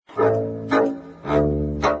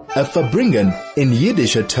A Farbrengen, in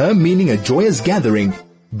Yiddish a term meaning a joyous gathering,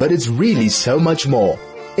 but it's really so much more.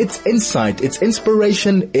 It's insight, it's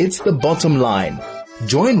inspiration, it's the bottom line.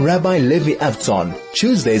 Join Rabbi Levi Avtzon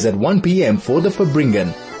Tuesdays at 1 p.m. for the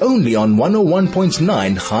Farbrengen, only on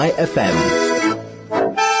 101.9 High FM.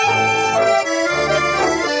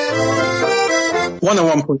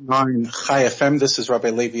 101.9 High FM. This is Rabbi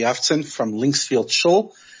Levi Avtzon from Linksfield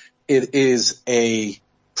Shul. It is a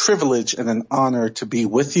privilege and an honor to be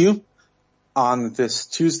with you on this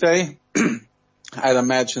Tuesday. I'd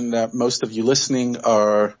imagine that most of you listening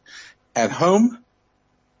are at home,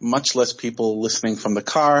 much less people listening from the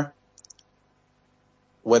car.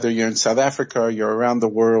 Whether you're in South Africa or you're around the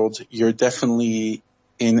world, you're definitely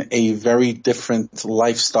in a very different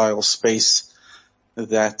lifestyle space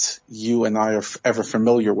that you and I are ever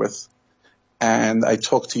familiar with. And I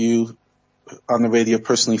talk to you on the radio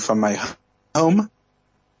personally from my home.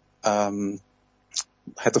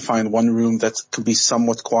 Had to find one room that could be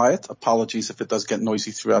somewhat quiet. Apologies if it does get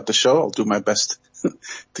noisy throughout the show. I'll do my best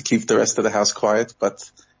to keep the rest of the house quiet,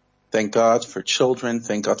 but thank God for children,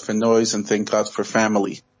 thank God for noise, and thank God for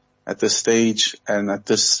family. At this stage and at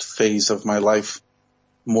this phase of my life,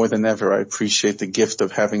 more than ever, I appreciate the gift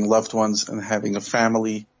of having loved ones and having a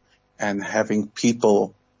family and having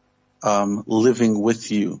people living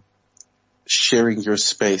with you, sharing your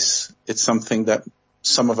space. It's something that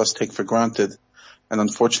some of us take for granted. And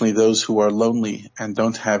unfortunately, those who are lonely and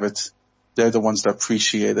don't have it, they're the ones that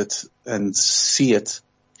appreciate it and see it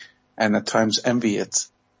and at times envy it.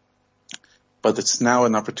 But it's now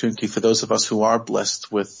an opportunity for those of us who are blessed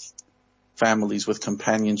with families, with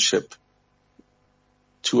companionship,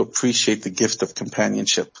 to appreciate the gift of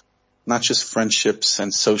companionship. Not just friendships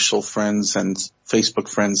and social friends and Facebook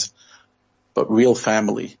friends, but real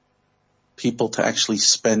family. People to actually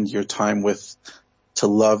spend your time with, to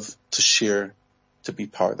love, to share, to be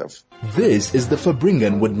part of. This is the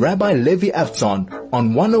Farbrengen with Rabbi Levi Avtzon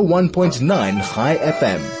on 101.9 High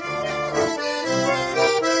FM.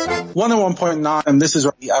 101.9, and this is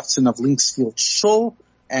Rabbi Avtzon of Linksfield Shul,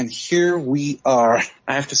 and here we are.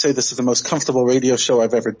 I have to say this is the most comfortable radio show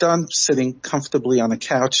I've ever done, sitting comfortably on a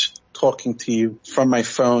couch, talking to you from my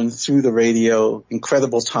phone, through the radio.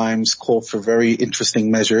 Incredible times call for very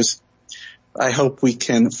interesting measures. I hope we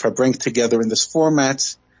can Farbrengen together in this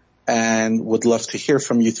format and would love to hear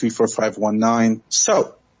from you, 34519.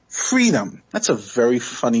 So, freedom. That's a very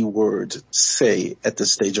funny word to say at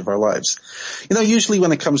this stage of our lives. You know, usually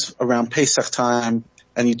when it comes around Pesach time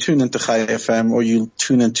and you tune into Chai FM or you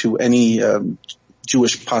tune into any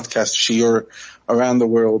Jewish podcast shiur around the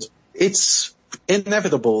world, it's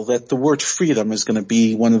inevitable that the word freedom is going to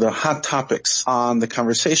be one of the hot topics on the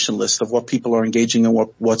conversation list of what people are engaging in,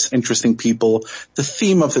 what's interesting people, the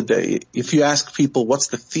theme of the day. If you ask people what's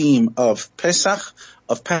the theme of Pesach,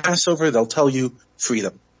 of Passover, they'll tell you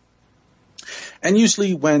freedom. And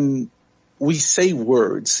usually when we say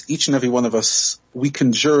words, each and every one of us, we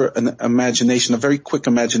conjure an imagination, a very quick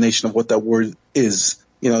imagination of what that word is.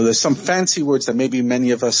 You know, there's some fancy words that maybe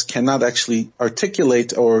many of us cannot actually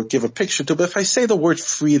articulate or give a picture to, but if I say the word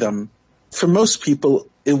freedom, for most people,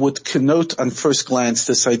 it would connote on first glance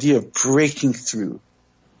this idea of breaking through,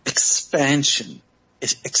 expansion,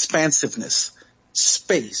 expansiveness,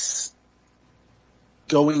 space,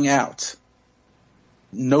 going out,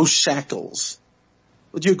 no shackles.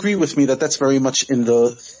 Would you agree with me that that's very much in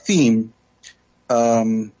the theme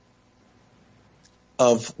of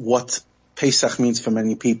what Pesach means for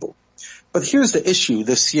many people? But here's the issue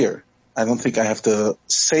this year. I don't think I have to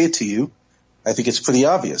say it to you. I think it's pretty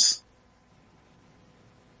obvious.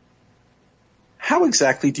 How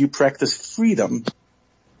exactly do you practice freedom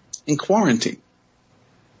in quarantine?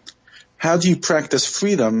 How do you practice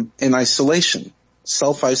freedom in isolation,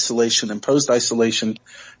 self-isolation, imposed isolation?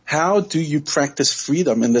 How do you practice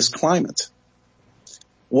freedom in this climate?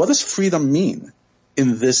 What does freedom mean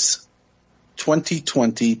in this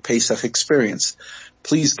 2020 Pesach experience?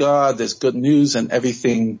 Please God, there's good news and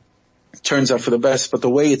everything turns out for the best, but the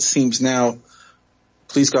way it seems now,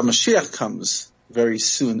 please God, Mashiach comes very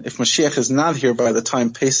soon. If Mashiach is not here by the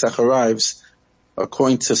time Pesach arrives,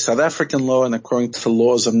 according to South African law and according to the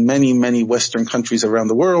laws of many, many Western countries around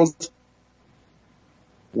the world,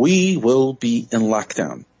 we will be in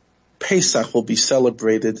lockdown. Pesach will be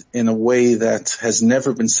celebrated in a way that has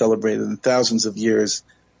never been celebrated in thousands of years.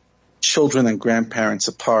 Children and grandparents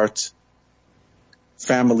apart,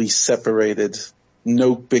 families separated,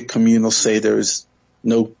 no big communal seders,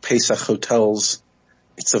 no Pesach hotels.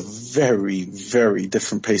 It's a very, very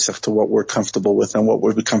different Pesach to what we're comfortable with and what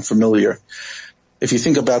we've become familiar. If you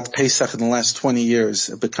think about Pesach in the last 20 years,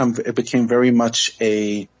 it became very much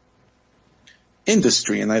a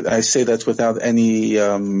industry, and I say that without any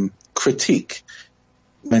critique.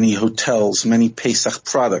 Many hotels, many Pesach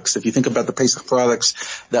products. If you think about the Pesach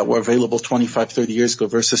products that were available 25, 30 years ago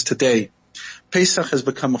versus today, Pesach has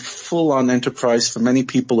become a full-on enterprise for many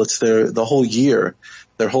people. It's the whole year.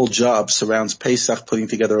 Their whole job surrounds Pesach, putting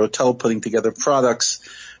together a hotel, putting together products,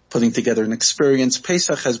 putting together an experience.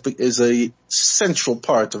 Pesach is a central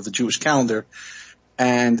part of the Jewish calendar,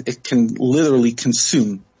 and it can literally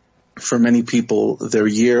consume for many people their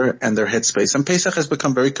year and their headspace. And Pesach has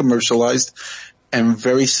become very commercialized and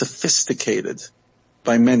very sophisticated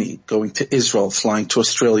by many, going to Israel, flying to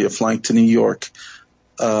Australia, flying to New York,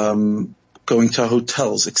 going to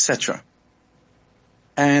hotels, etc.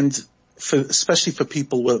 And especially for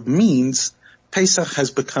people with means, Pesach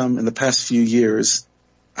has become, in the past few years,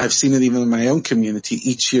 I've seen it even in my own community,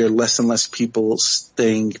 each year less and less people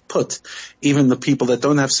staying put. Even the people that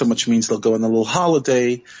don't have so much means, they'll go on a little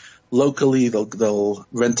holiday locally, they'll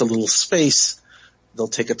rent a little space, they'll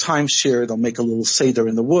take a timeshare, they'll make a little seder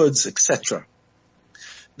in the woods, etc.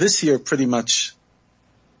 This year, pretty much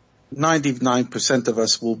 99% of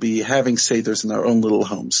us will be having seders in our own little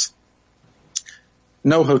homes.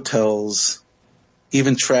 No hotels.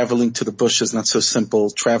 Even traveling to the bush is not so simple.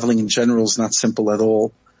 Traveling in general is not simple at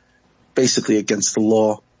all. Basically against the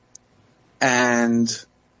law. And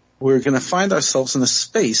we're going to find ourselves in a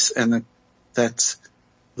space, and that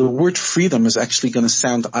the word freedom is actually going to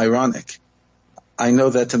sound ironic. I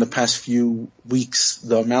know that in the past few weeks,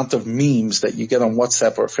 the amount of memes that you get on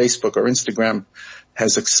WhatsApp or Facebook or Instagram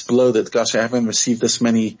has exploded. Gosh, I haven't received this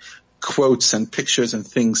many quotes and pictures and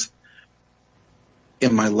things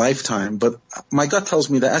in my lifetime. But my gut tells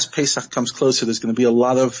me that as Pesach comes closer, there's going to be a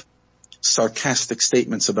lot of sarcastic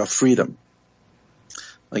statements about freedom.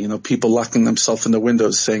 Like, people locking themselves in the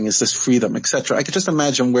windows saying, is this freedom, etc. I could just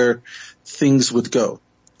imagine where things would go.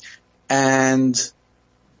 And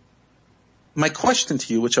my question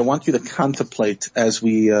to you, which I want you to contemplate as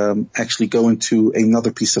we actually go into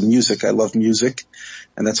another piece of music. I love music,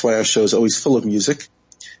 and that's why our show is always full of music.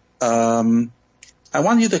 I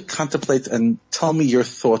want you to contemplate and tell me your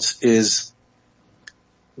thoughts is,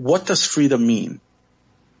 what does freedom mean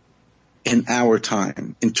in our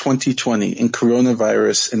time, in 2020, in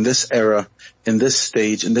coronavirus, in this era, in this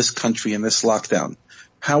stage, in this country, in this lockdown?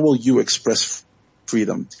 How will you express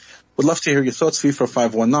freedom? Would love to hear your thoughts,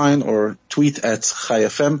 34519, or tweet at Chai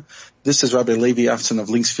FM. This is Rabbi Levi Avtzon of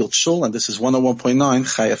Linksfield Shul, and this is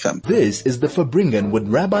 101.9 Chai FM. This is the Farbrengen with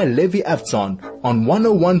Rabbi Levi Avtzon on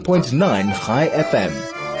 101.9 Chai FM.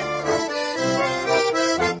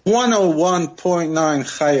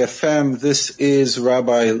 101.9 Chai FM. This is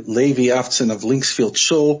Rabbi Levi Avtzon of Linksfield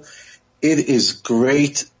Shul. It is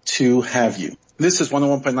great to have you. This is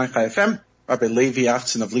 101.9 Chai FM. Rabbi Levi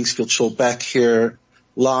Avtzon of Linksfield Shul back here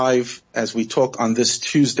live as we talk on this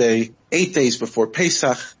Tuesday, 8 days before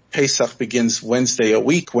Pesach. Pesach begins Wednesday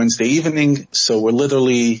evening. So we're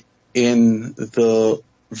literally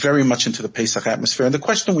very much into the Pesach atmosphere. And the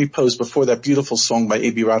question we posed before that beautiful song by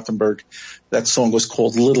A.B. Rothenberg, that song was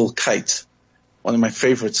called Little Kite. One of my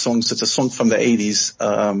favorite songs. It's a song from the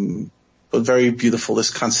 80s, but very beautiful. This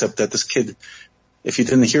concept that this kid, if you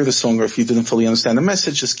didn't hear the song or if you didn't fully understand the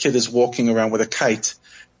message, this kid is walking around with a kite,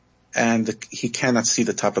 and he cannot see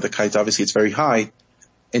the top of the kite. Obviously, it's very high.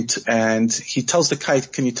 And he tells the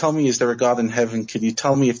kite, can you tell me, is there a God in heaven? Can you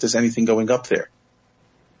tell me if there's anything going up there?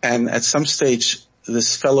 And at some stage,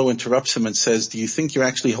 this fellow interrupts him and says, do you think you're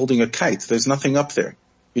actually holding a kite? There's nothing up there.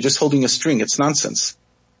 You're just holding a string. It's nonsense.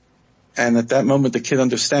 And at that moment, the kid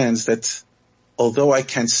understands that although I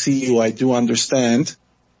can't see you, I do understand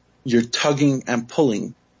you're tugging and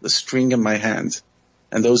pulling the string in my hand.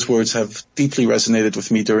 And those words have deeply resonated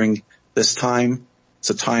with me during this time. It's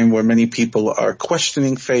a time where many people are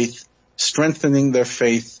questioning faith, strengthening their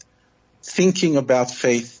faith, thinking about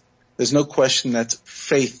faith. There's no question that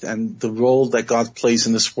faith and the role that God plays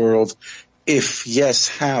in this world, if yes,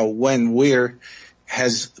 how, when, where,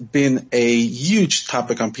 has been a huge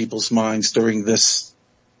topic on people's minds during this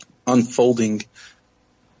unfolding,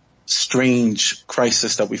 strange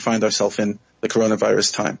crisis that we find ourselves in, the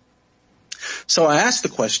coronavirus time. So I asked the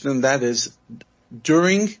question, and that is,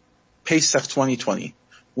 during Pesach 2020,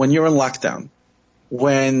 when you're in lockdown,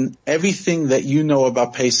 when everything that you know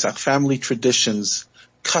about Pesach, family traditions,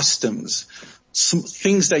 customs,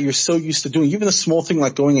 things that you're so used to doing, even a small thing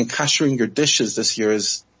like going and kashering your dishes this year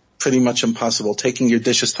is pretty much impossible. Taking your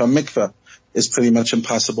dishes to a mikveh is pretty much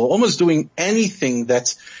impossible. Almost doing anything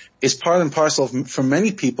that is part and parcel for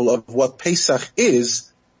many people of what Pesach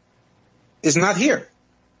is not here.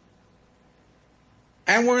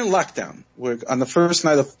 And we're in lockdown. We're on the first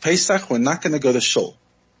night of Pesach. We're not going to go to shul.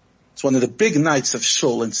 It's one of the big nights of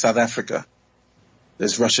Shul in South Africa.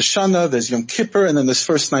 There's Rosh Hashanah, there's Yom Kippur, and then there's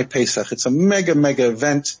first night Pesach. It's a mega, mega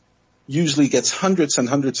event. Usually gets hundreds and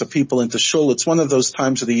hundreds of people into Shul. It's one of those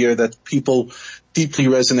times of the year that people deeply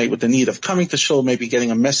resonate with the need of coming to Shul, maybe getting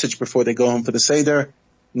a message before they go home for the Seder.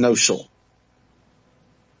 No Shul.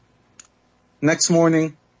 Next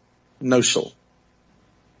morning, no Shul.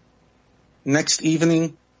 Next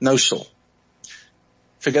evening, no Shul.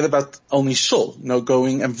 Forget about only Shul. No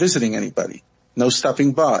going and visiting anybody. No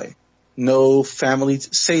stopping by. No family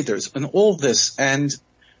seders and all this. And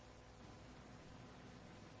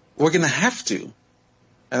we're going to have to,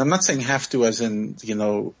 and I'm not saying have to as in,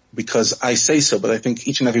 because I say so, but I think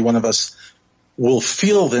each and every one of us will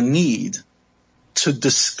feel the need to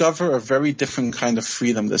discover a very different kind of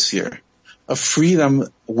freedom this year. A freedom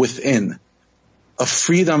within. A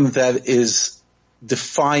freedom that is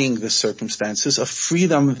defying the circumstances. A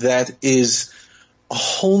freedom that is a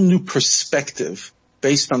whole new perspective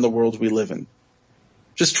based on the world we live in.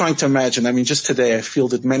 Just trying to imagine, just today I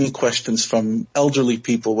fielded many questions from elderly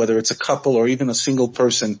people, whether it's a couple or even a single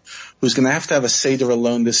person who's going to have a Seder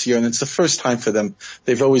alone this year, and it's the first time for them.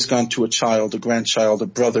 They've always gone to a child, a grandchild, a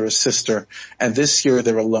brother, a sister, and this year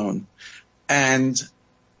they're alone. And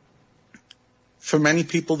for many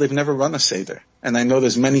people, they've never run a Seder. And I know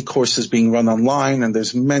there's many courses being run online, and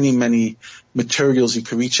there's many, many materials you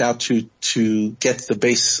can reach out to get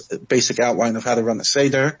the basic outline of how to run a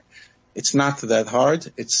Seder. It's not that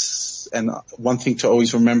hard. And one thing to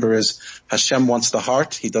always remember is Hashem wants the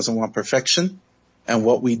heart. He doesn't want perfection. And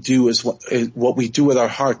what we do is what we do with our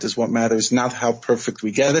heart is what matters, not how perfect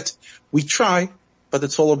we get it. We try, but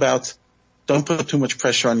it's all about don't put too much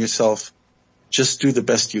pressure on yourself. Just do the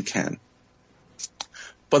best you can.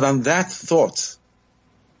 But on that thought,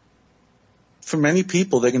 for many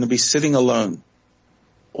people, they're going to be sitting alone.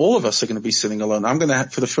 All of us are going to be sitting alone. I'm going to,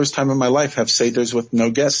 for the first time in my life, have Seders with no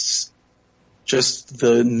guests. Just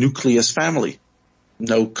the nucleus family.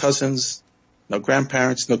 No cousins, no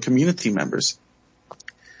grandparents, no community members.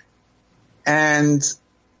 And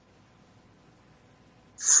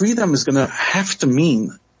freedom is going to have to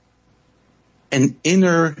mean an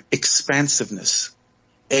inner expansiveness,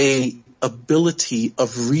 a ability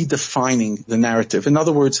of redefining the narrative. In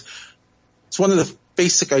other words, it's one of the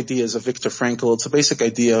basic ideas of Viktor Frankl. It's a basic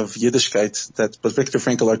idea of Yiddishkeit that Viktor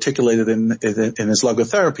Frankl articulated in his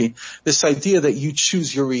logotherapy. This idea that you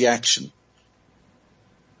choose your reaction.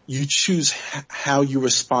 You choose how you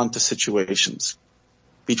respond to situations.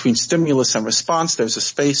 Between stimulus and response, there's a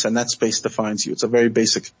space, and that space defines you. It's a very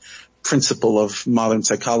basic principle of modern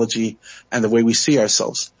psychology and the way we see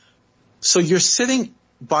ourselves. So you're sitting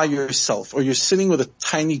by yourself, or you're sitting with a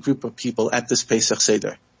tiny group of people at this Pesach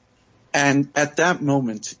Seder. And at that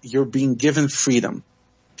moment, you're being given freedom.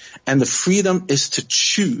 And the freedom is to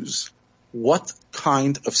choose what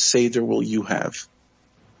kind of Seder will you have.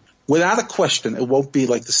 Without a question, it won't be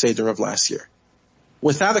like the Seder of last year.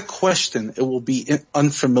 Without a question, it will be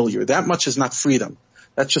unfamiliar. That much is not freedom.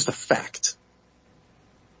 That's just a fact.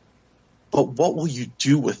 But what will you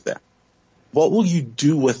do with that? What will you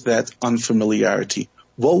do with that unfamiliarity?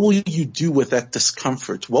 What will you do with that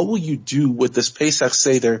discomfort? What will you do with this Pesach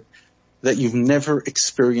Seder that you've never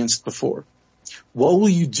experienced before? What will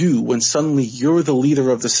you do when suddenly you're the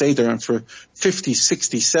leader of the Seder and for 50,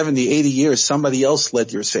 60, 70, 80 years somebody else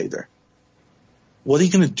led your Seder? What are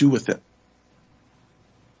you going to do with it?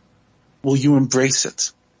 Will you embrace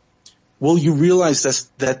it? Will you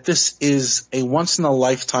realize that this is a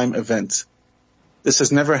once-in-a-lifetime event? This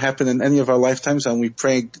has never happened in any of our lifetimes, and we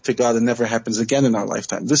pray to God it never happens again in our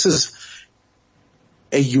lifetime. This is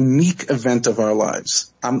a unique event of our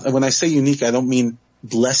lives. When I say unique, I don't mean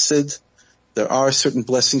blessed. There are certain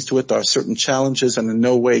blessings to it. There are certain challenges, and in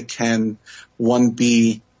no way can one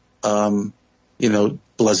be,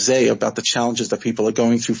 blasé about the challenges that people are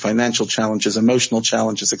going through, financial challenges, emotional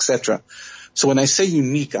challenges, etc. So when I say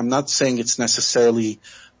unique, I'm not saying it's necessarily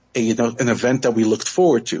an event that we looked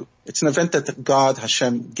forward to. It's an event that God,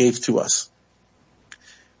 Hashem, gave to us.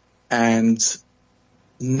 And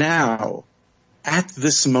now, at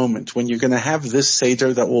this moment, when you're going to have this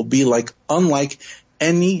Seder that will be unlike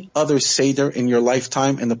any other Seder in your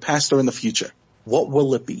lifetime, in the past or in the future, what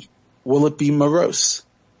will it be? Will it be morose?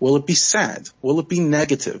 Will it be sad? Will it be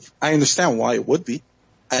negative? I understand why it would be.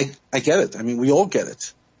 I get it. We all get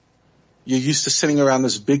it. You're used to sitting around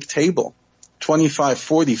this big table, 25,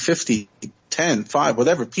 40, 50, 10, 5,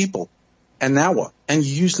 whatever people. And now what? And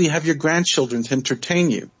you usually have your grandchildren to entertain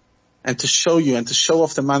you and to show you and to show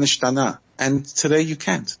off the manishtana. And today you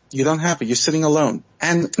can't. You don't have it. You're sitting alone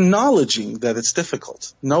and acknowledging that it's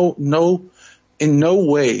difficult. No in no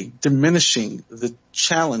way diminishing the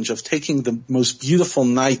challenge of taking the most beautiful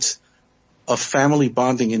night of family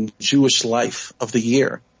bonding in Jewish life of the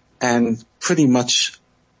year and pretty much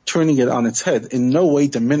turning it on its head, in no way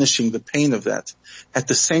diminishing the pain of that. At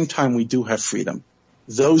the same time, we do have freedom.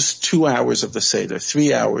 Those 2 hours of the Seder,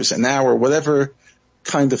 3 hours, an hour, whatever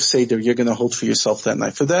kind of Seder you're going to hold for yourself that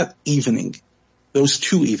night, for that evening, those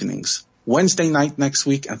 2 evenings, Wednesday night next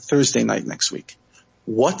week and Thursday night next week,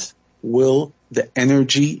 what will the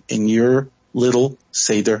energy in your little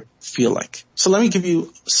Seder feel like? So let me give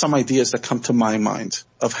you some ideas that come to my mind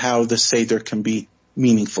of how the Seder can be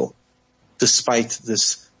meaningful, despite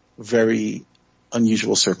this very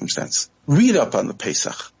unusual circumstance. Read up on the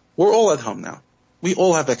Pesach. We're all at home now. We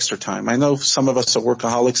all have extra time. I know some of us are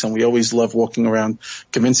workaholics and we always love walking around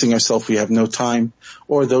convincing ourselves we have no time,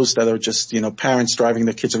 or those that are just, parents driving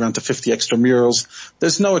their kids around to 50 extra murals.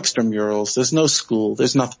 There's no extra murals. There's no school.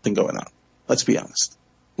 There's nothing going on. Let's be honest.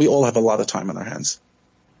 We all have a lot of time on our hands.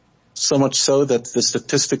 So much so that the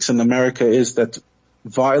statistics in America is that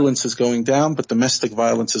violence is going down, but domestic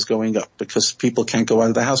violence is going up because people can't go out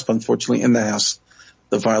of the house, but unfortunately in the house,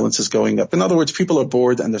 the violence is going up. In other words, people are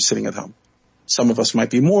bored and they're sitting at home. Some of us might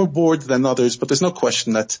be more bored than others, but there's no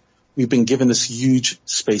question that we've been given this huge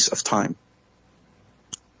space of time.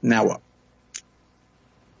 Now what?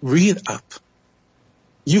 Read up.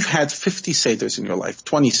 You've had 50 Seders in your life,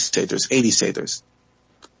 20 Seders, 80 Seders.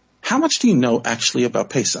 How much do you know actually about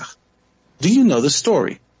Pesach? Do you know the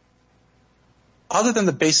story? Other than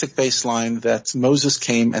the basic baseline that Moses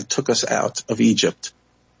came and took us out of Egypt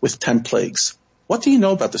with 10 plagues, what do you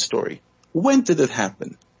know about the story? When did it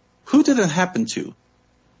happen? Who did it happen to?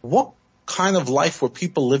 What kind of life were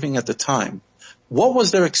people living at the time? What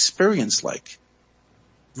was their experience like?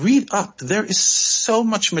 Read up. There is so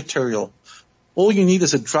much material. All you need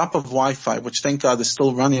is a drop of Wi-Fi, which thank God is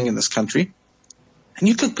still running in this country. And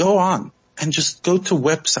you could go on and just go to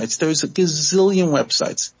websites. There's a gazillion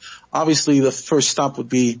websites. Obviously, the first stop would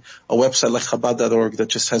be a website like Chabad.org that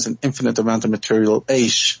just has an infinite amount of material.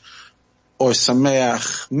 Eish or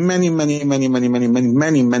Sameach, many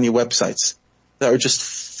websites that are just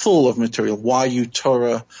full of material. YU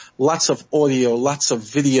Torah, lots of audio, lots of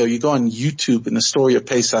video. You go on YouTube in the story of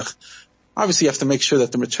Pesach. Obviously, you have to make sure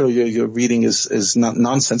that the material you're reading is not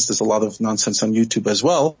nonsense. There's a lot of nonsense on YouTube as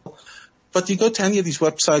well. But you go to any of these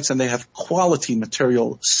websites and they have quality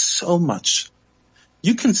material so much.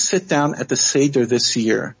 You can sit down at the Seder this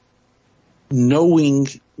year knowing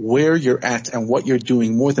where you're at and what you're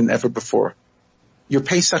doing more than ever before. Your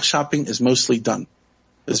Pesach shopping is mostly done.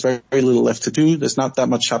 There's very, very little left to do. There's not that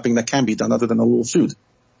much shopping that can be done other than a little food.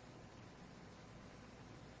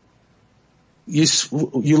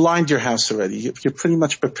 You lined your house already. You're pretty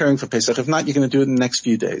much preparing for Pesach. If not, you're going to do it in the next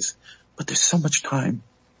few days. But there's so much time.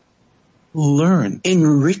 Learn.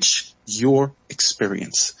 Enrich your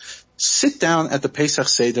experience. Sit down at the Pesach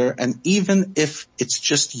Seder, and even if it's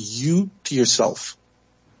just you to yourself,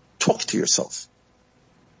 talk to yourself.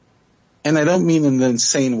 And I don't mean in an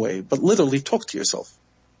insane way, but literally talk to yourself.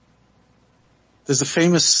 There's a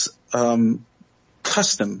famous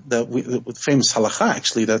custom, famous halacha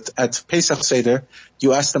actually, that at Pesach Seder,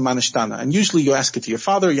 you ask the manishtana. And usually you ask it to your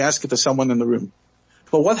father, you ask it to someone in the room.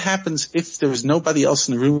 But what happens if there is nobody else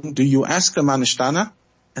in the room? Do you ask the manishtana?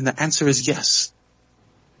 And the answer is yes.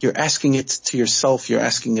 You're asking it to yourself, you're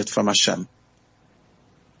asking it from Hashem.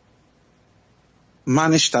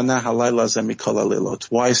 Manishtana halayla zemikol halilot.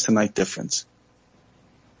 Why is tonight different?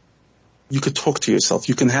 You could talk to yourself.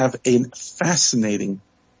 You can have a fascinating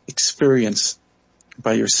experience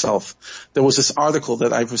by yourself. There was this article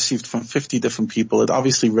that I've received from 50 different people. It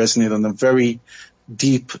obviously resonated in a very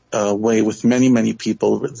deep way with many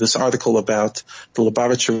people. This article about the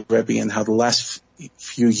Lubavitcher Rabbi and how the last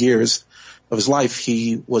few years of his life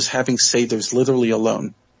he was having seders literally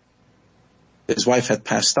alone. His wife had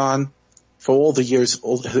passed on. For all the years,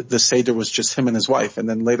 the seder was just him and his wife, and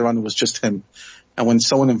then later on it was just him. And when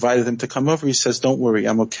someone invited him to come over, he says, "Don't worry,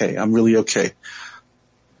 I'm okay. I'm really okay."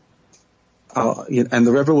 And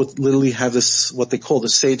the Rebbe would literally have this, what they call the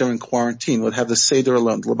Seder in quarantine, would have the Seder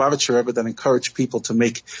alone. The Lubavitcher Rebbe that encouraged people to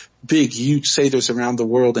make big, huge Seders around the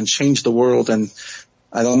world and change the world. And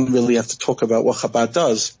I don't really have to talk about what Chabad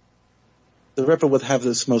does. The Rebbe would have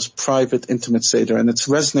this most private, intimate Seder, and it's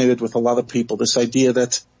resonated with a lot of people, this idea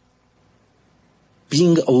that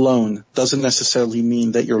being alone doesn't necessarily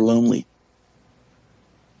mean that you're lonely.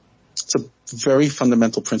 It's a very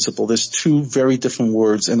fundamental principle. There's two very different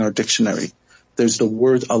words in our dictionary. There's the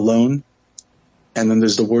word alone, and then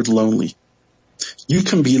there's the word lonely. You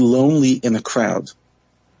can be lonely in a crowd.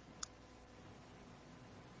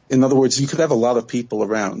 In other words, you could have a lot of people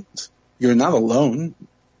around. You're not alone,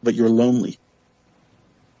 but you're lonely.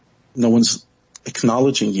 No one's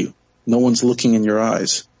acknowledging you. No one's looking in your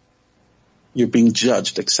eyes. You're being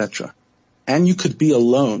judged, etc. And you could be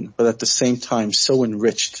alone, but at the same time so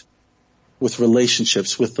enriched with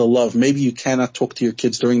relationships, with the love. Maybe you cannot talk to your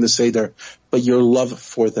kids during the Seder, but your love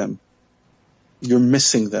for them, you're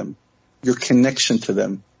missing them, your connection to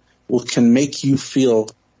them can make you feel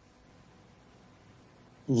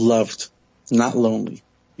loved, not lonely.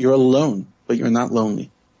 You're alone, but you're not lonely.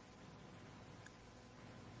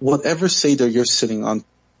 Whatever Seder you're sitting on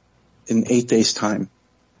in 8 days' time,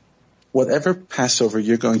 whatever Passover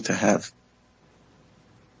you're going to have,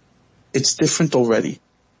 it's different already.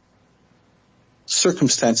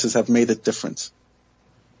 Circumstances have made it different.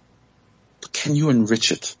 But can you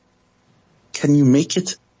enrich it? Can you make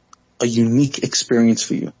it a unique experience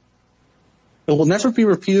for you? It will never be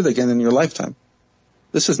repeated again in your lifetime.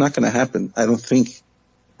 This is not going to happen. I don't think.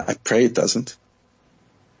 I pray it doesn't.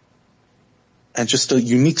 And just the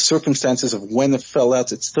unique circumstances of when it fell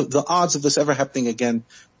out, it's the odds of this ever happening again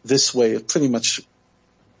this way are pretty much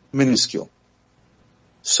minuscule.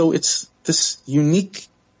 So it's this unique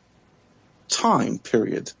time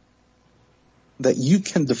period that you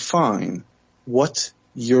can define what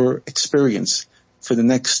your experience for the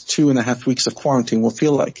next 2.5 weeks of quarantine will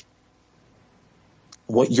feel like.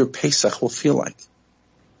 What your Pesach will feel like.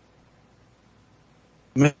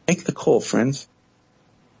 Make the call, friends.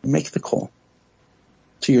 Make the call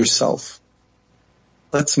to yourself.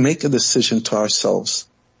 Let's make a decision to ourselves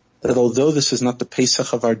that although this is not the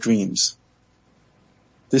Pesach of our dreams,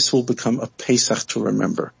 this will become a Pesach to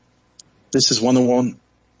remember. This is 101.9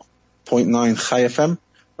 Chai FM,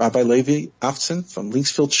 Rabbi Levi, Avtzon from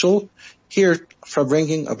Linksfield Shul, here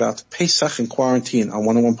Farbrengen about Pesach and quarantine on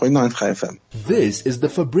 101.9 Chai FM. This is the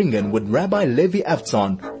Farbrengen with Rabbi Levi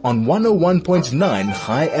Avtzon on 101.9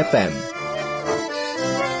 Chai FM.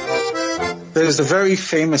 There's a very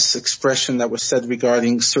famous expression that was said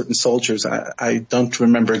regarding certain soldiers. I don't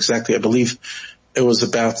remember exactly. I believe it was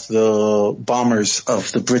about the bombers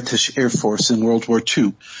of the British Air Force in World War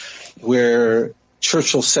II, where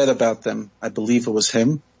Churchill said about them, I believe it was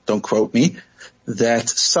him, don't quote me, that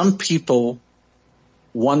some people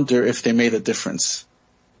wonder if they made a difference.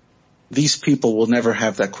 These people will never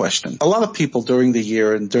have that question. A lot of people during the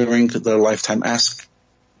year and during their lifetime ask,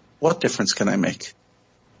 what difference can I make?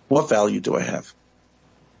 What value do I have?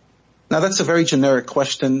 Now that's a very generic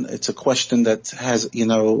question. It's a question that has,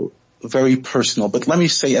 very personal. But let me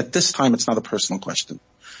say at this time, it's not a personal question.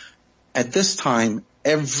 At this time,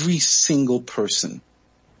 every single person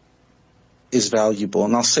is valuable.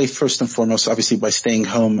 And I'll say first and foremost, obviously by staying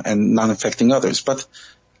home and not infecting others. But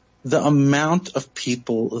the amount of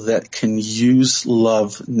people that can use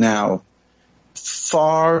love now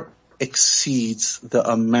far exceeds the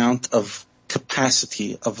amount of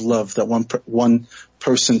capacity of love that one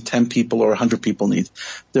person, 10 people or 100 people need.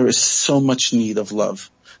 There is so much need of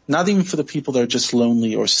love. Not even for the people that are just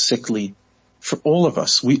lonely or sickly. For all of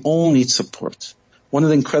us, we all need support. One of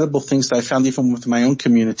the incredible things that I found even with my own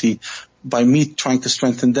community, by me trying to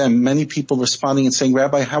strengthen them, many people responding and saying,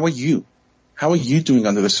 Rabbi, how are you? How are you doing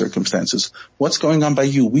under the circumstances? What's going on by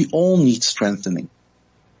you? We all need strengthening.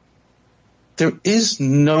 There is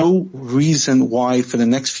no reason why for the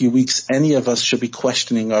next few weeks any of us should be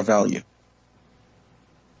questioning our value.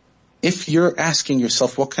 If you're asking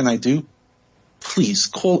yourself, what can I do? Please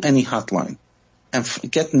call any hotline and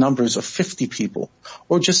get numbers of 50 people,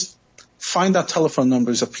 or just find out telephone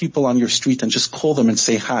numbers of people on your street and just call them and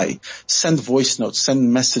say hi. Send voice notes,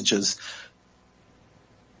 send messages.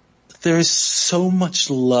 There is so much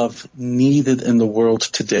love needed in the world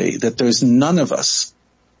today that there's none of us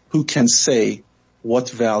who can say, what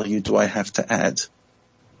value do I have to add?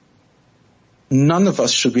 None of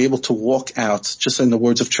us should be able to walk out, just in the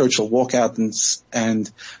words of Churchill, walk out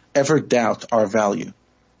and ever doubt our value.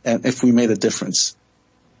 And if we made a difference,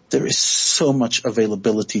 there is so much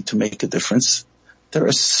availability to make a difference. There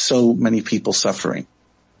are so many people suffering,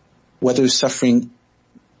 whether suffering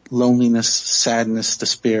loneliness, sadness,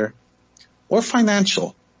 despair, or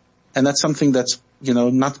financial. And that's something that's,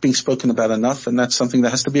 not being spoken about enough, and that's something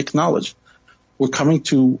that has to be acknowledged. We're coming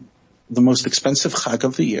to the most expensive Chag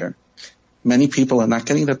of the year. Many people are not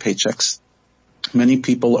getting their paychecks. Many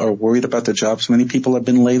people are worried about their jobs. Many people have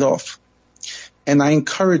been laid off. And I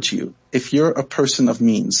encourage you, if you're a person of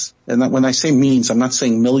means, and when I say means, I'm not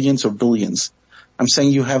saying millions or billions. I'm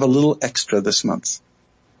saying you have a little extra this month.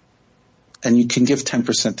 And you can give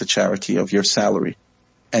 10% to charity of your salary,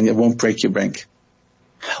 and it won't break your bank.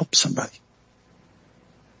 Help somebody.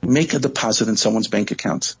 Make a deposit in someone's bank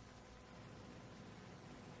account.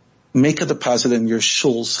 Make a deposit in your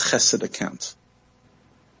shul's chesed account.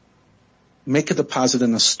 Make a deposit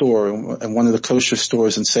in a store, in one of the kosher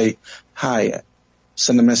stores, and say, hi,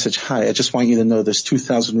 send a message, hi, I just want you to know there's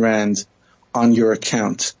 2,000 rand on your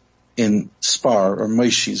account in Spar or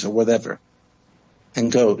Moishi's or whatever.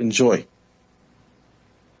 And go, enjoy.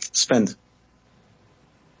 Spend.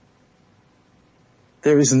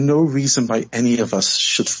 There is no reason why any of us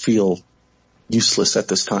should feel useless at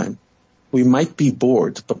this time. We might be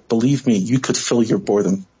bored, but believe me, you could fill your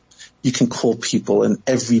boredom. You can call people, and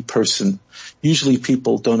every person, usually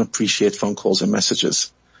people don't appreciate phone calls and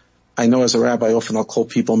messages. I know as a rabbi, often I'll call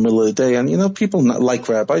people in the middle of the day, and people not like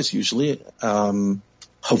rabbis usually,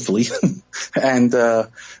 hopefully. But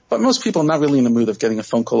most people are not really in the mood of getting a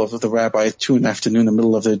phone call of the rabbi at 2 p.m. in the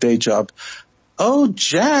middle of their day job. Oh,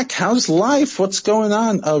 Jack, how's life? What's going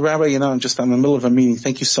on? Oh, Rabbi, I'm in the middle of a meeting.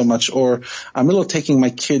 Thank you so much. Or I'm in the middle of taking my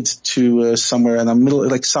kids to somewhere,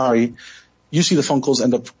 and sorry. Usually the phone calls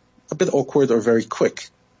end up a bit awkward or very quick.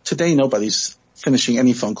 Today, nobody's finishing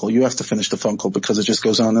any phone call. You have to finish the phone call because it just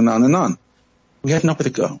goes on and on and on. We have nowhere to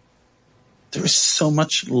go. There is so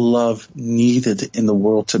much love needed in the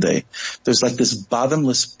world today. There's like this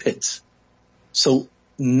bottomless pit. So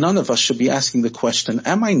none of us should be asking the question,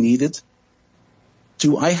 am I needed?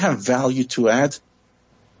 Do I have value to add?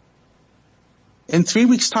 In 3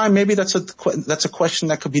 weeks' time, maybe that's a question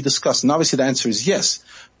that could be discussed. And obviously the answer is yes.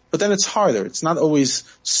 But then it's harder. It's not always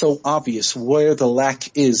so obvious where the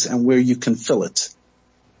lack is and where you can fill it.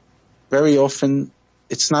 Very often,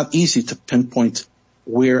 it's not easy to pinpoint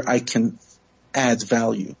where I can add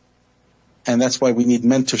value. And that's why we need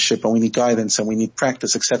mentorship and we need guidance and we need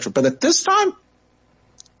practice, etc. But at this time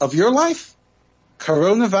of your life,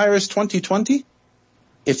 coronavirus 2020,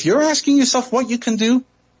 if you're asking yourself what you can do,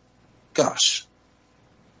 gosh,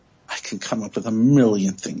 I can come up with a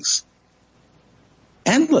million things.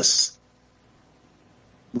 Endless.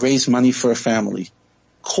 Raise money for a family.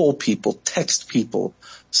 Call people, text people,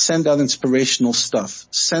 send out inspirational stuff,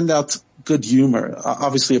 send out good humor,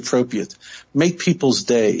 obviously appropriate. Make people's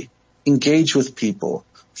day. Engage with people.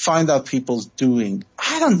 Find out people's doing.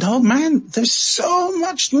 I don't know, man. There's so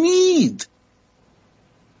much need.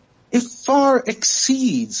 It far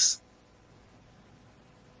exceeds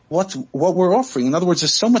what we're offering. In other words,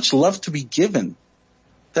 there's so much love to be given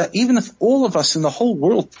that even if all of us in the whole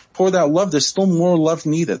world poured out love, there's still more love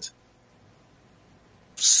needed.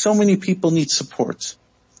 So many people need support.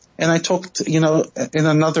 And I talked, in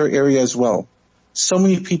another area as well. So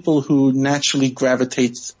many people who naturally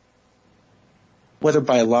gravitate, whether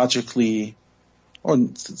biologically or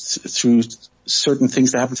through certain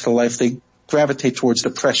things that happen to their life, they gravitate towards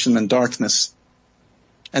depression and darkness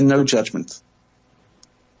and no judgment.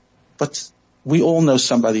 But we all know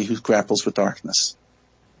somebody who grapples with darkness.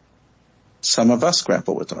 Some of us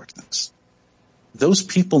grapple with darkness. Those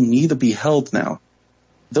people need to be held now.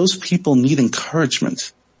 Those people need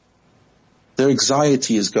encouragement. Their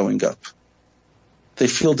anxiety is going up. They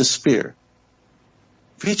feel despair.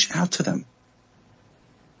 Reach out to them.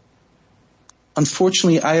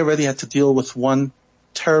 Unfortunately, I already had to deal with one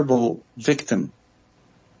terrible victim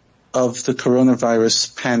of the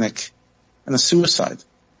coronavirus panic and a suicide.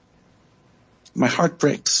 My heart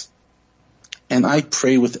breaks. And I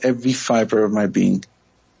pray with every fiber of my being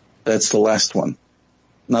that it's the last one.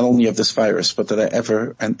 Not only of this virus, but that I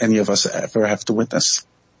ever, and any of us ever have to witness.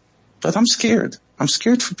 But I'm scared. I'm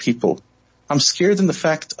scared for people. I'm scared in the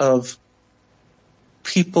fact of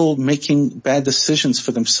people making bad decisions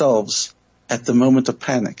for themselves at the moment of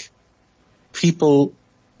panic. People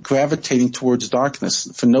gravitating towards darkness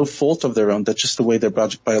for no fault of their own. That's just the way they're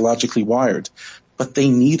biologically wired. But they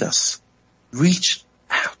need us. Reach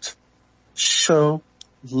out. Show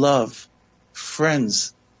love.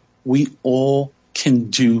 Friends, we all can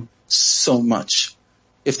do so much.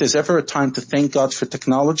 If there's ever a time to thank God for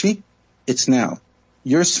technology, it's now.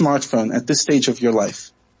 Your smartphone at this stage of your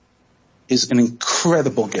life is an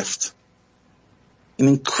incredible gift. An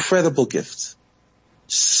incredible gift.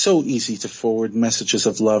 So easy to forward messages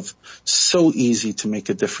of love. So easy to make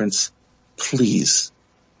a difference. Please,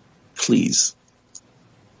 please,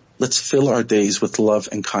 let's fill our days with love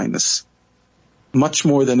and kindness. Much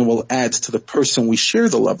more than it will add to the person we share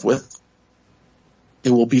the love with, it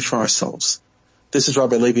will be for ourselves. This is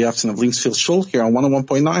Rabbi Levi Avtzon of Linksfield Shul here on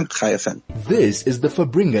 101.9 Chai FM. This is the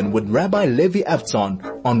Farbrengen with Rabbi Levi Avtzon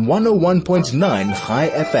on 101.9 Chai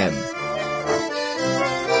FM.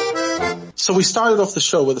 So we started off the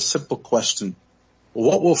show with a simple question.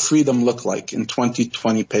 What will freedom look like in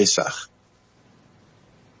 2020 Pesach?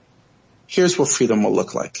 Here's what freedom will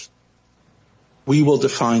look like. We will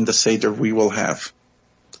define the Seder we will have.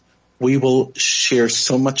 We will share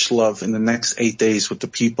so much love in the next 8 days with the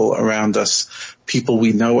people around us, people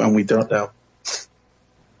we know and we don't know,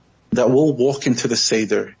 that we'll walk into the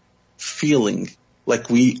Seder feeling like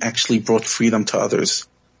we actually brought freedom to others,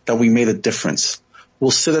 that we made a difference. We'll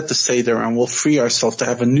sit at the Seder and we'll free ourselves to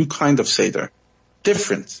have a new kind of Seder.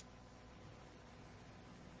 Different.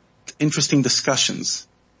 Interesting discussions.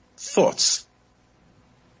 Thoughts.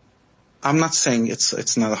 I'm not saying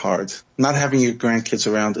it's not hard. Not having your grandkids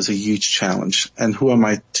around is a huge challenge. And who am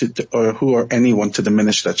I who are anyone to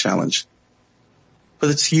diminish that challenge?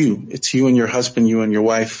 But it's you. It's you and your husband, you and your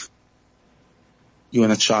wife, you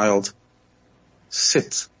and a child.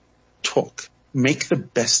 Sit. Talk. Make the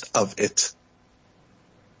best of it.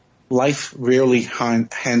 Life rarely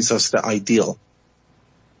hands us the ideal,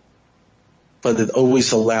 but it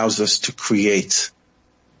always allows us to create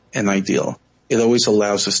an ideal. It always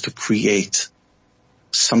allows us to create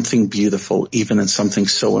something beautiful, even in something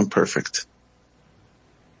so imperfect.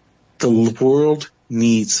 The world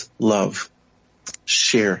needs love.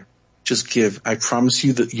 Share. Just give. I promise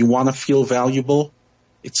you that you want to feel valuable.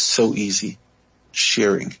 It's so easy.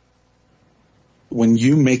 Sharing. When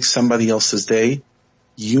you make somebody else's day,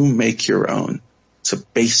 you make your own. It's a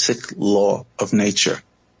basic law of nature.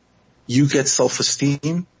 You get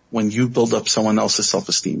self-esteem when you build up someone else's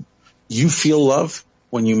self-esteem. You feel love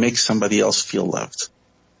when you make somebody else feel loved.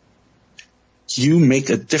 You make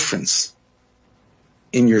a difference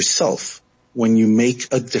in yourself when you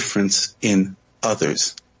make a difference in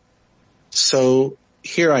others. So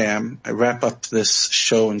here I am. I wrap up this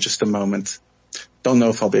show in just a moment. Don't know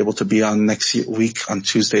if I'll be able to be on next week on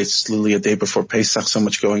Tuesday. It's literally a day before Pesach, so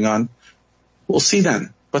much going on. We'll see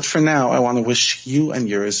then. But for now, I want to wish you and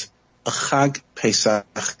yours a Chag Pesach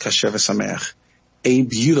Kasher v'Sameach, a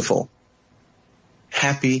beautiful,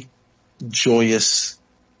 happy, joyous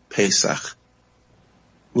Pesach.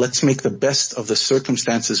 Let's make the best of the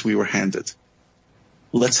circumstances we were handed.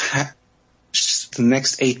 Let's the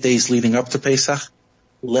next 8 days leading up to Pesach,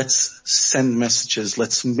 let's send messages.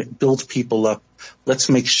 Let's build people up. Let's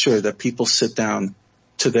make sure that people sit down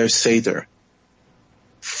to their Seder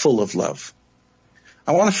full of love.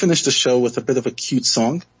 I want to finish the show with a bit of a cute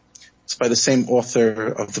song. It's by the same author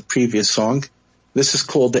of the previous song. This is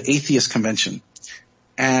called The Atheist Convention.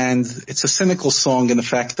 And it's a cynical song in the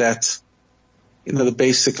fact that, the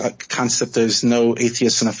basic concept, there's no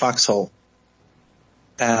atheists in a foxhole.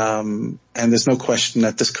 And there's no question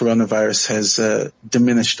that this coronavirus has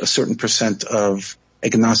diminished a certain percent of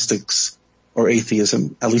agnostics or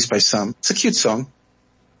atheism, at least by some. It's a cute song.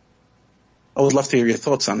 I would love to hear your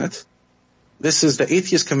thoughts on it. This is the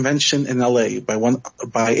Atheist Convention in LA by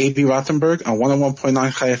A.B. Rothenberg on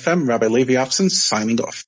 101.9 Chai FM. Rabbi Levi Avtzon signing off.